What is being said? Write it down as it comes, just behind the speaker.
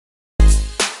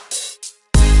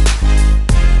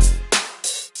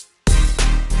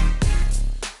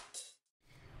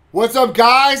What's up,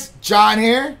 guys? John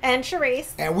here. And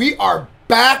Sharisse. And we are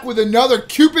back with another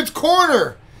Cupid's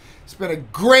Corner. It's been a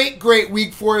great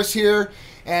week for us here.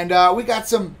 And we got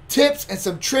some tips and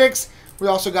some tricks. We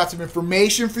also got some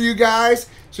information for you guys.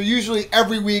 So usually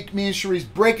every week, me and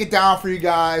Sharisse break it down for you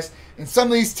guys. And some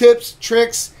of these tips,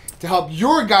 tricks to help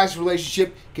your guys'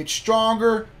 relationship get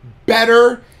stronger,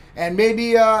 better, and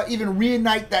maybe even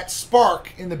reignite that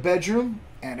spark in the bedroom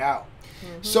and out.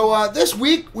 So this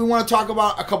week, we want to talk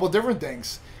about a couple different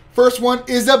things. First one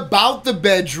is about the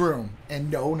bedroom. And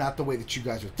no, not the way that you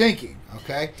guys are thinking,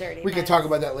 okay? We can talk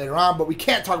about that later on, but we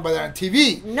can't talk about that on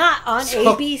TV. Not on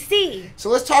ABC. So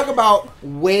let's talk about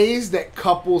ways that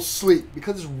couples sleep,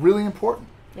 because it's really important.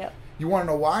 Yep. You want to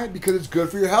know why? Because it's good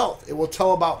for your health. It will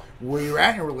tell about where you're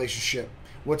at in your relationship,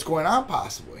 what's going on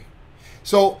possibly.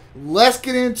 So let's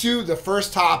get into the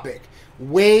first topic.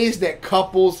 Ways that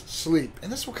couples sleep.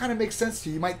 And this will kind of make sense to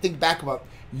you. You might think back about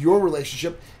your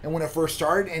relationship and when it first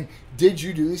started, and did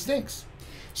you do these things?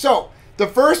 So the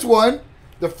first one,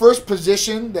 the first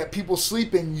position that people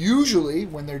sleep in usually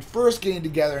when they're first getting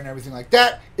together and everything like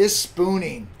that is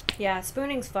spooning. Yeah,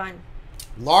 spooning's fun.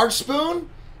 Large spoon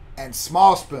and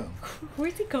small spoon.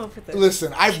 Where's he going for this?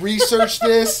 Listen, I've researched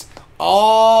this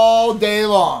all day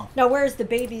long. Now, where's the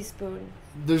baby spoon?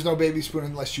 There's no baby spoon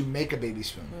unless you make a baby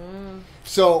spoon.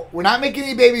 So we're not making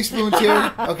any baby spoons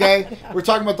here, okay? We're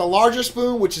talking about the larger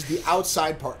spoon, which is the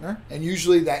outside partner, and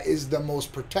usually that is the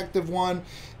most protective one.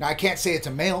 Now I can't say it's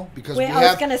a male because we have I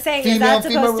was gonna say, is that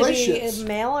supposed to be a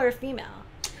male or female?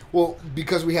 Well,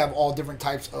 because we have all different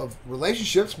types of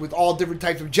relationships with all different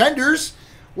types of genders,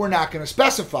 we're not going to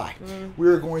specify.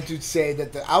 We're going to say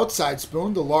that the outside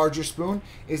spoon, the larger spoon,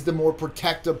 is the more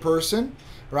protective person,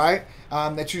 right?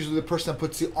 That's usually the person that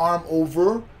puts the arm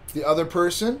over the other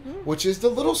person, which is the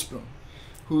little spoon,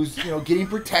 who's getting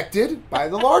protected by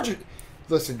the larger.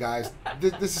 Listen, guys,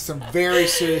 this is some very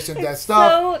serious in-depth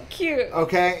stuff. So cute.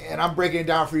 Okay, and I'm breaking it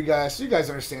down for you guys so you guys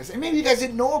understand. And maybe you guys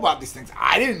didn't know about these things.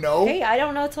 I didn't know. Hey, I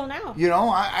don't know till now.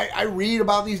 I read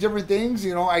about these different things.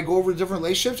 I go over different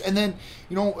relationships, and then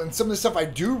and some of the stuff I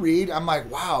do read, I'm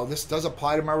like, wow, this does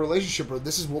apply to my relationship, or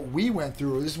this is what we went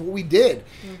through, or this is what we did.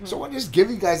 So I want to just give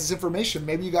you guys this information.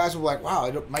 Maybe you guys will be like, wow,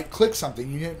 it might click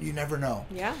something. You never know.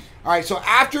 Yeah. All right. So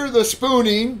after the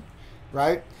spooning,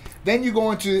 right? Then you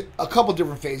go into a couple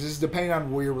different phases depending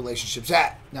on where your relationship's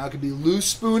at. Now, it could be loose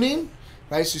spooning,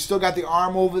 right? So you still got the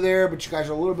arm over there, but you guys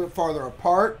are a little bit farther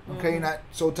apart, okay? You're not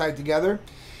so tight together.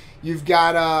 You've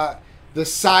got the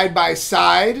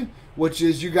side-by-side, which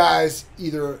is you guys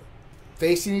either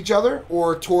facing each other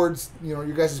or towards, your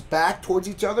guys' back towards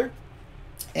each other.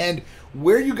 And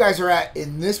where you guys are at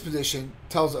in this position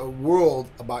tells a world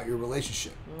about your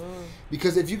relationship.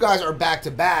 Because if you guys are back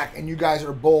to back and you guys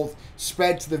are both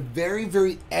spread to the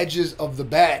very edges of the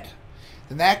bed,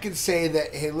 then that can say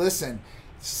that, hey, listen,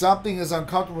 something is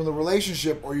uncomfortable in the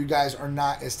relationship, or you guys are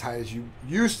not as tight as you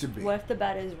used to be. What if the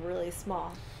bed is really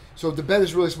small? So if the bed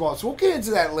is really small, so we'll get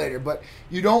into that later, but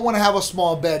you don't want to have a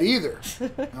small bed either.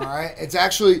 All right?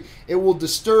 It will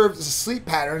disturb the sleep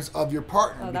patterns of your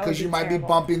partner, because you might be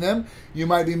bumping them, you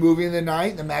might be moving in the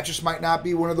night, the mattress might not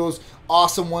be one of those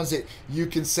awesome ones that you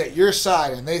can set your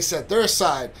side and they set their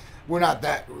side. We're not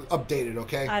that updated,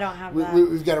 okay? I don't have that.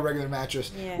 We've got a regular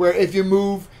mattress where if you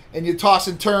move and you toss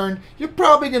and turn, you're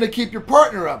probably going to keep your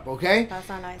partner up, okay? That's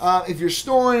not nice. If you're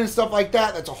snoring and stuff like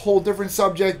that, that's a whole different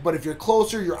subject. But if you're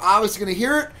closer, you're obviously going to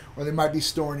hear it, or they might be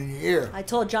snoring in your ear. I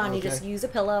told John, you just use a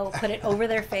pillow, put it over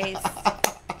their face.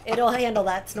 It'll handle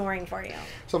that snoring for you.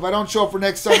 So if I don't show up for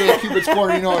next Sunday at Cupid's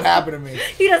Corner, you know what happened to me.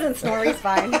 He doesn't snore, he's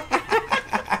fine.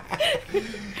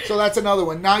 So that's another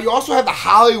one. Now, you also have the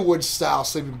Hollywood-style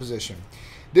sleeping position.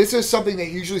 This is something that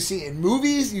you usually see in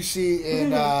movies, you see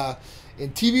in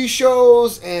TV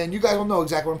shows, and you guys will know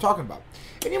exactly what I'm talking about.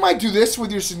 And you might do this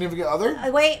with your significant other.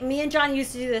 Wait, me and John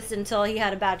used to do this until he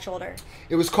had a bad shoulder.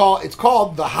 It's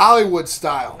called the Hollywood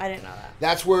style. I didn't know that.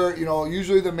 That's where,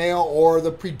 usually the male or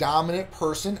the predominant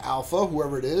person, alpha,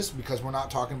 whoever it is, because we're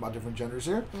not talking about different genders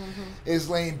here, is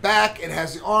laying back and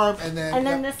has the arm, and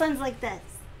then this one's like this.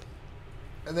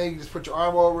 And then you just put your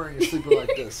arm over and you're sleeping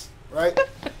like this, right?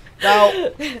 Now,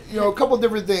 a couple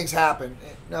different things happen.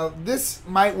 Now, this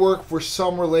might work for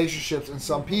some relationships and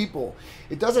some people.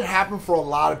 It doesn't happen for a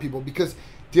lot of people because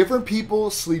different people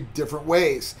sleep different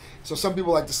ways. So some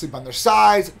people like to sleep on their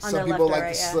sides. Some people like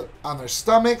to sleep on their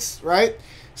stomachs, right?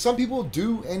 Some people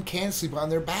do and can sleep on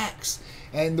their backs.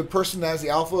 And the person that has the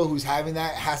alpha who's having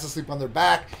that has to sleep on their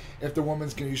back. If the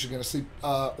woman's usually going to sleep,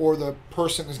 or the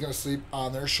person is going to sleep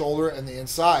on their shoulder and the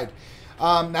inside.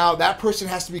 Now, that person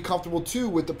has to be comfortable, too,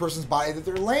 with the person's body that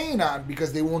they're laying on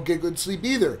because they won't get good sleep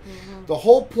either. Mm-hmm. The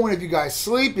whole point of you guys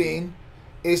sleeping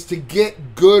is to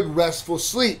get good, restful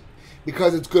sleep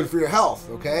because it's good for your health,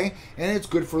 okay? And it's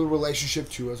good for the relationship,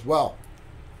 too, as well.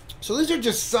 So these are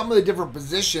just some of the different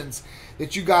positions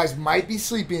that you guys might be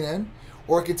sleeping in,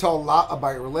 or it can tell a lot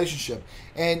about your relationship.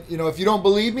 And, you know, if you don't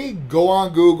believe me, go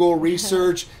on Google,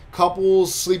 research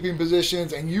couples sleeping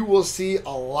positions, and you will see a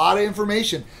lot of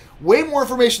information. Way more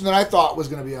information than I thought was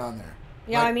going to be on there.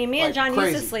 Yeah, I mean, me and John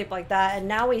used to sleep like that, and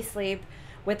now we sleep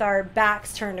with our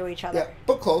backs turned to each other. Yeah,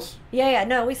 but close. Yeah,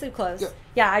 no, we sleep close.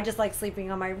 Yeah, I just like sleeping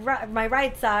on my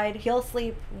right side. He'll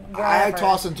sleep wherever. I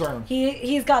toss and turn.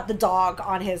 He's got the dog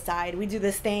on his side. We do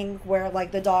this thing where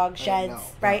like the dog sheds,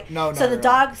 right? No. So the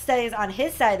dog stays on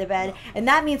his side of the bed, and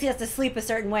that means he has to sleep a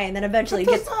certain way, and then eventually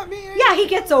he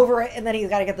gets over it, and then he's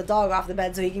got to get the dog off the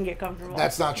bed so he can get comfortable.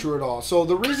 That's not true at all. So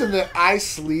the reason that I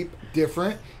sleep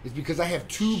different is because I have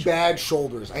 2 bad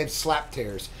shoulders. I have slap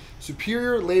tears.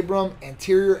 Superior labrum,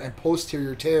 anterior, and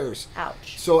posterior tears.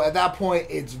 Ouch. So at that point,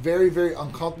 it's very, very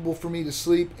uncomfortable for me to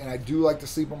sleep, and I do like to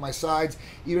sleep on my sides.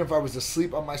 Even if I was to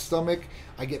sleep on my stomach,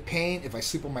 I get pain. If I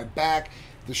sleep on my back,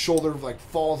 the shoulder like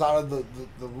falls out of the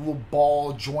little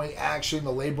ball joint action,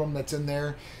 the labrum that's in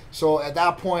there. So at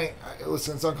that point,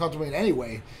 listen, it's uncomfortable in any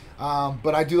way.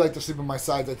 But I do like to sleep on my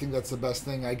sides. I think that's the best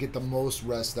thing. I get the most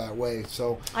rest that way.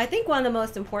 So I think one of the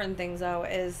most important things, though,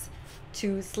 is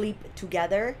to sleep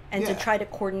together and to try to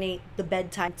coordinate the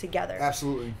bedtime together.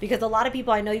 Absolutely. Because a lot of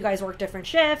people, I know you guys work different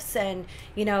shifts, and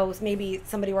you know, maybe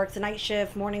somebody works a night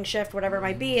shift, morning shift, whatever it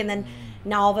might be, and then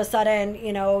now all of a sudden,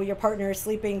 you know, your partner is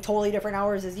sleeping totally different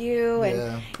hours as you,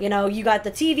 and you know, you got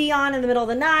the TV on in the middle of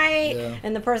the night,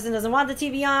 and the person doesn't want the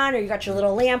TV on, or you got your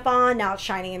little lamp on, now it's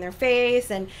shining in their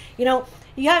face, and you know,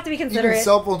 you have to be considerate. Even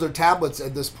cell phones or tablets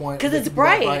at this point, because it's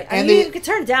bright. I mean, you can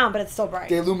turn it down, but it's still bright.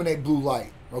 They illuminate blue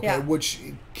light. Okay, which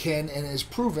can and is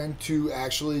proven to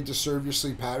actually disturb your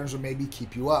sleep patterns or maybe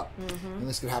keep you up. And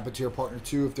this could happen to your partner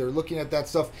too if they're looking at that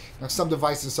stuff. Now, some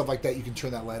devices and stuff like that, you can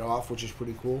turn that light off, which is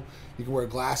pretty cool. You can wear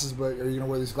glasses, but are you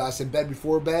gonna wear these glasses in bed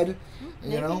before bed?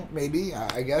 You know, maybe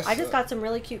I guess. I just got some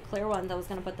really cute clear ones. I was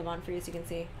gonna put them on for you so you can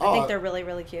see. I think they're really,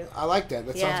 really cute. I like that.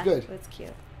 That sounds good. It's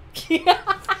cute.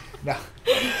 No.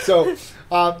 So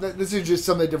this is just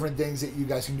some of the different things that you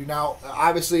guys can do. Now,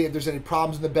 obviously, if there's any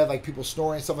problems in the bed, like people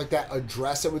snoring and stuff like that,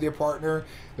 address it with your partner.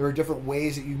 There are different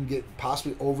ways that you can get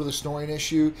possibly over the snoring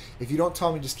issue. If you don't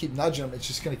tell them, just keep nudging them, it's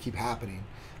just going to keep happening.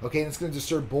 Okay, and it's going to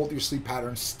disturb both your sleep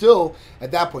patterns still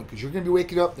at that point because you're going to be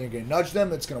waking up, then you're going to nudge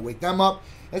them, it's going to wake them up.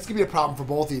 It's going to be a problem for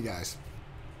both of you guys.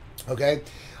 Okay,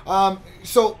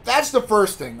 so that's the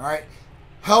first thing, all right?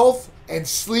 Health and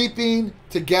sleeping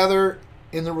together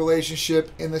in the relationship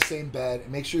in the same bed,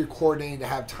 and make sure you're coordinating to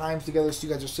have times together so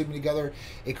you guys are sleeping together.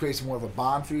 It creates more of a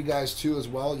bond for you guys too as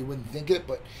well. You wouldn't think it,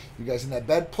 but you guys in that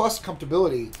bed, plus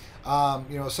comfortability.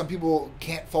 You know, some people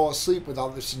can't fall asleep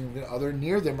without their significant other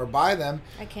near them or by them.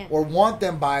 I can't. Or want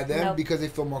them by them because they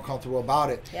feel more comfortable about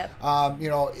it. You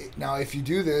know, now if you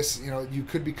do this, you know, you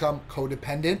could become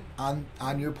codependent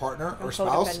on your partner or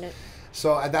spouse.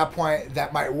 So at that point,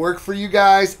 that might work for you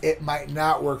guys. It might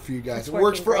not work for you guys. It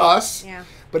works for us,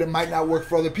 but it might not work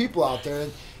for other people out there.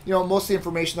 And, you know, most of the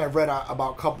information I've read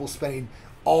about couples spending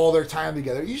all their time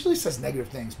together usually says negative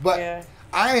things. But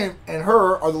I and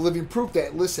her are the living proof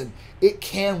that, listen, it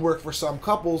can work for some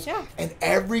couples, and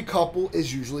every couple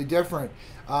is usually different.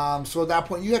 So at that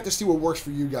point, you have to see what works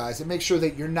for you guys and make sure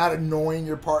that you're not annoying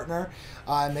your partner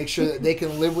and make sure that they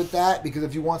can live with that, because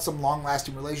if you want some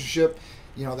long-lasting relationship,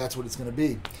 you know, that's what it's going to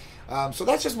be. So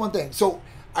that's just one thing. So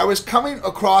I was coming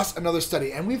across another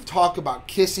study, and we've talked about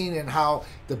kissing and how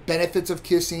the benefits of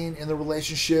kissing in the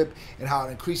relationship and how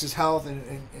it increases health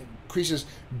and increases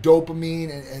dopamine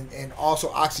and also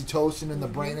oxytocin in the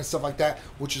brain and stuff like that,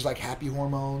 which is like happy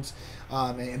hormones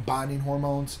and bonding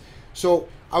hormones. So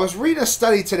I was reading a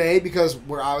study today because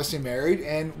we're obviously married,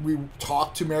 and we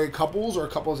talk to married couples or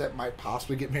couples that might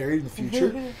possibly get married in the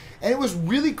future. And it was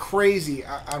really crazy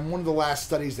on one of the last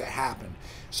studies that happened.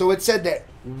 So it said that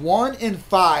 1 in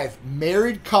 5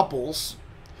 married couples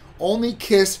only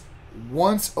kiss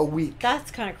once a week.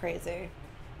 That's kind of crazy.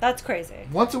 That's crazy.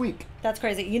 Once a week. That's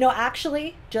crazy. You know,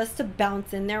 actually, just to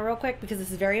bounce in there real quick, because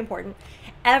this is very important,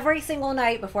 every single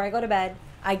night before I go to bed,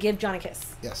 I give John a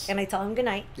kiss. Yes. And I tell him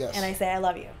goodnight. Yes. And I say I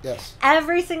love you. Yes.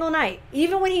 Every single night.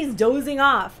 Even when he's dozing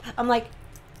off, I'm like,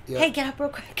 hey, get up real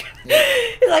quick.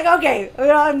 He's like, okay,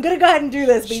 I'm going to go ahead and do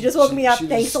this, but you just woke me up.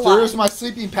 Thanks a lot. Stirs my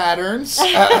sleeping patterns.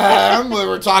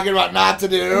 We're talking about not to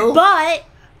do.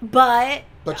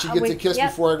 But she gets a kiss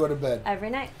before I go to bed.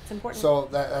 Every night. It's important. So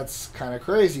that's kind of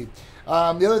crazy. The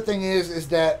other thing is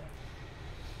that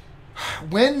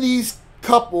when these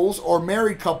couples or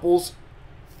married couples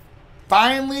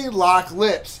finally lock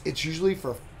lips, it's usually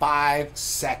for 5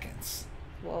 seconds.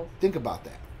 Whoa. Think about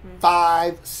that.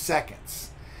 5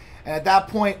 seconds. And at that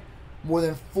point, more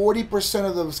than 40%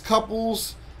 of those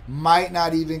couples might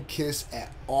not even kiss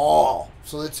at all.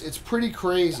 So it's pretty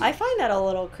crazy. I find that a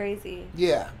little crazy.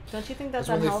 Yeah. Don't you think that's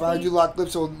when unhealthy? they finally do lock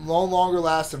lips, it will no longer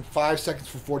last than 5 seconds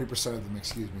for 40% of them,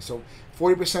 excuse me. So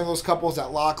 40% of those couples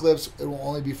that lock lips, it will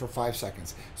only be for 5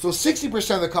 seconds. So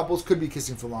 60% of the couples could be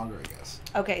kissing for longer, I guess.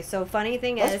 Okay, so funny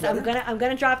thing That's is, better. I'm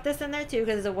gonna drop this in there too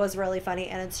because it was really funny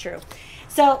and it's true.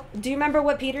 So, do you remember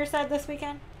what Peter said this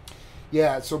weekend?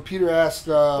 Yeah, so Peter asked...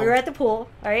 we were at the pool,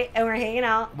 all right, and we were hanging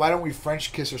out. Why don't we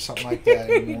French kiss or something like that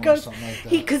anymore, or something like that?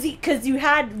 Because you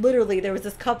had, literally, there was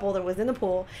this couple that was in the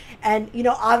pool, and, you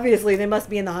know, obviously they must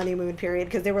be in the honeymoon period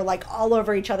because they were, like, all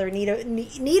over each other, need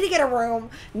to get a room,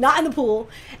 not in the pool,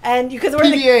 and because we're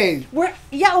PDA.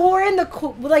 we're in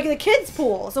the kids'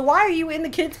 pool, so why are you in the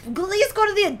kids' pool? At least go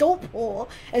to the adult pool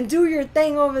and do your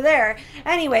thing over there.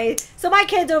 Anyway, so my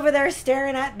kid's over there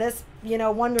staring at this, you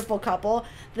know, wonderful couple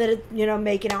that is, you know,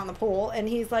 making out in the pool, and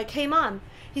he's like, "Hey, Mom,"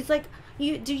 he's like,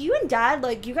 you and Dad,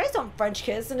 like, you guys don't French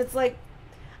kiss?" And it's like,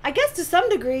 I guess to some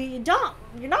degree you don't.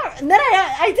 You're not. And then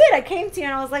I came to you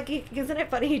and I was like, isn't it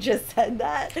funny he just said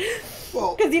that?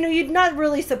 Well, because, you know, you're not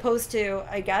really supposed to,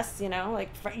 I guess, you know, like,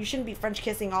 you shouldn't be French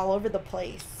kissing all over the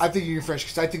place. I think you can French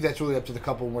kiss. I think that's really up to the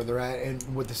couple where they're at and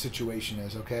what the situation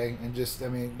is, okay? And just, I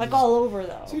mean, like, all over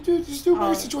though. So just do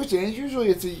every situation. And usually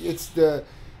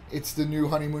it's the new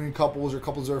honeymooning couples or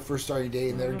couples that are first starting to date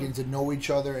and they're getting to know each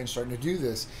other and starting to do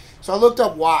this. So I looked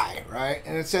up why, right?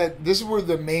 And it said this were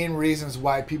the main reasons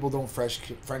why people don't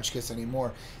French kiss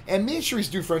anymore. And me and Sharisse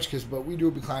do French kiss, but we do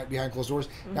it behind closed doors.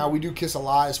 Now we do kiss a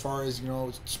lot as far as, you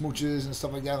know, smooches and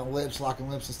stuff like that on the lips, locking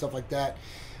lips and stuff like that.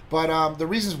 But the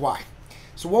reasons why.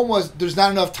 So one was there's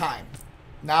not enough time.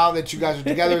 Now that you guys are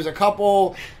together as a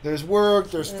couple, there's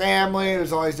work, there's family,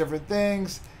 there's all these different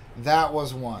things. That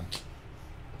was one.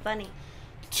 Funny.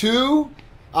 2,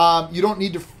 you don't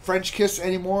need to French kiss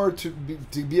anymore to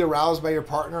be aroused by your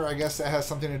partner. I guess that has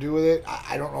something to do with it.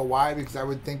 I don't know why, because I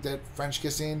would think that French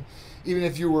kissing, even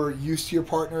if you were used to your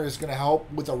partner, is going to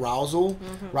help with arousal,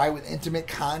 right? With intimate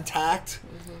contact,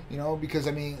 you know, because,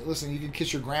 I mean, listen, you can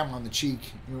kiss your grandma on the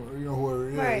cheek, you know who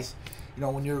it is. Right. You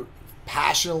know, when you're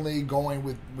passionately going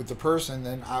with the person,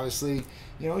 then obviously,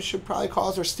 you know, it should probably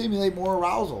cause or stimulate more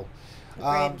arousal.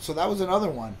 So that was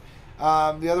another one.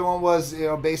 The other one was, you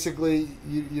know, basically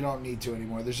you don't need to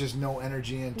anymore. There's just no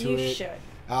energy into it. You should.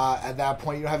 At that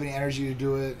point, you don't have any energy to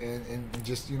do it, and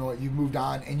just, you know, you've moved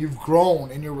on and you've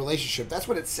grown in your relationship. That's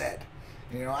what it said.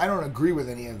 You know, I don't agree with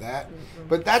any of that,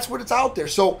 but that's what it's out there.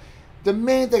 So the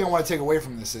main thing I want to take away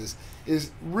from this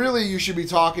is really you should be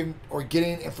talking or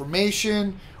getting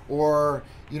information or,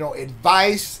 you know,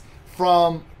 advice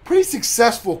from pretty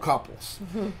successful couples.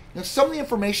 Now, some of the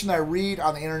information that I read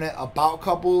on the internet about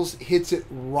couples hits it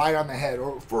right on the head,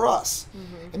 or for us.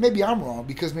 And maybe I'm wrong,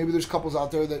 because maybe there's couples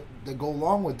out there that go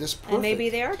along with this perfect. And maybe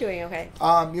they are doing okay.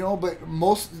 You know, but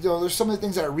most, you know, there's some of the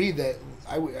things that I read that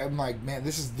I'm like, man,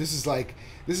 this is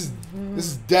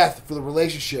death for the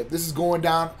relationship. This is going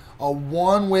down a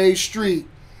one-way street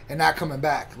and not coming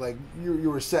back. Like you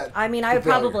were set. I mean, I would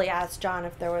probably ask John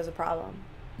if there was a problem.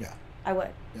 Yeah. I would.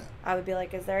 Yeah. I would be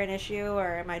like, is there an issue,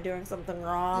 or am I doing something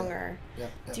wrong, or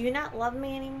do you not love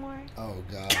me anymore? Oh,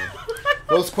 God.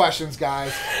 Those questions,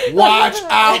 guys. Watch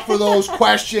out for those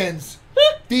questions.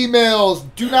 Females,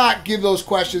 do not give those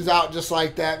questions out just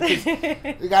like that, because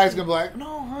the guy's going to be like,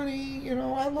 no, honey, you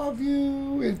know, I love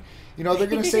you. And, you know, they're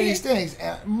going to say these things.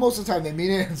 And most of the time they mean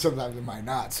it, and sometimes they might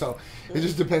not. So it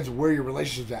just depends where your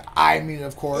relationship's at. I mean,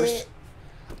 of course,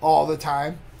 all the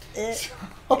time.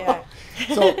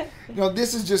 So, you know,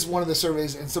 this is just one of the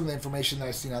surveys and some of the information that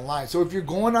I've seen online. So if you're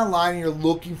going online and you're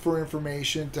looking for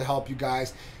information to help you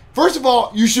guys, first of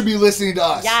all, you should be listening to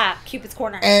us. Yeah, Cupid's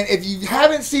Corner. And if you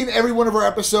haven't seen every one of our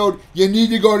episodes, you need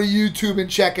to go to YouTube and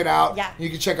check it out. Yeah. You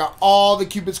can check out all the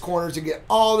Cupid's Corners and get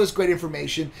all this great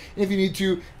information. And if you need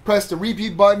to, press the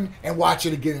repeat button and watch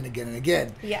it again and again and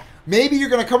again. Yeah. Maybe you're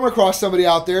going to come across somebody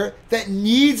out there that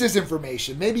needs this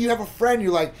information. Maybe you have a friend,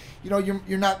 you're like, you know,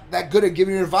 you're not that good at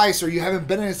giving advice, or you haven't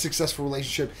been in a successful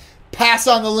relationship. Pass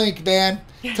on the link, man.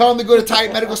 Tell them to go to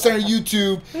Titan Medical Center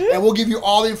YouTube, and we'll give you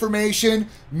all the information.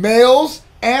 Males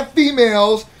and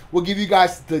females, we'll give you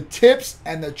guys the tips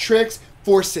and the tricks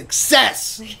for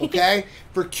success, okay?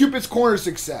 For Cupid's Corner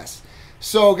success.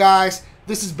 So, guys,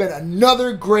 this has been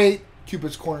another great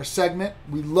Cupid's Corner segment.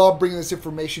 We love bringing this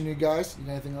information to you guys. You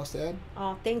got anything else to add?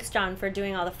 Oh, thanks, John, for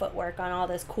doing all the footwork on all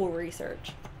this cool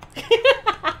research.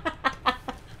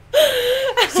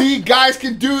 See, guys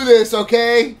can do this,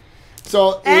 okay?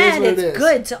 So it's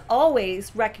good to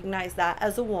always recognize that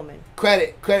as a woman.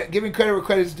 Credit, giving credit where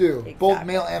credit is due. Exactly. Both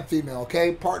male and female,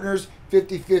 okay? Partners,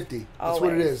 50-50. That's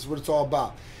what it is, what it's all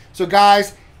about. So,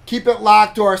 guys, keep it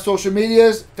locked to our social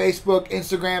medias, Facebook,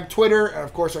 Instagram, Twitter, and,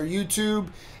 of course, our YouTube.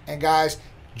 And, guys,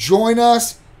 join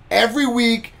us every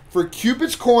week for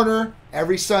Cupid's Corner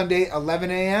every Sunday,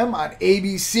 11 a.m. on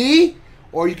ABC.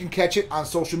 Or you can catch it on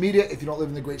social media if you don't live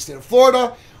in the great state of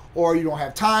Florida. Or you don't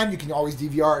have time, you can always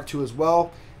DVR it too as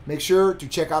well. Make sure to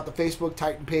check out the Facebook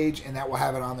Titan page, and that will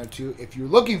have it on there too if you're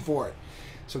looking for it.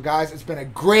 So, guys, it's been a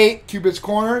great Cupid's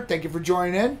Corner. Thank you for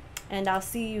joining in. And I'll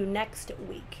see you next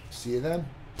week. See you then.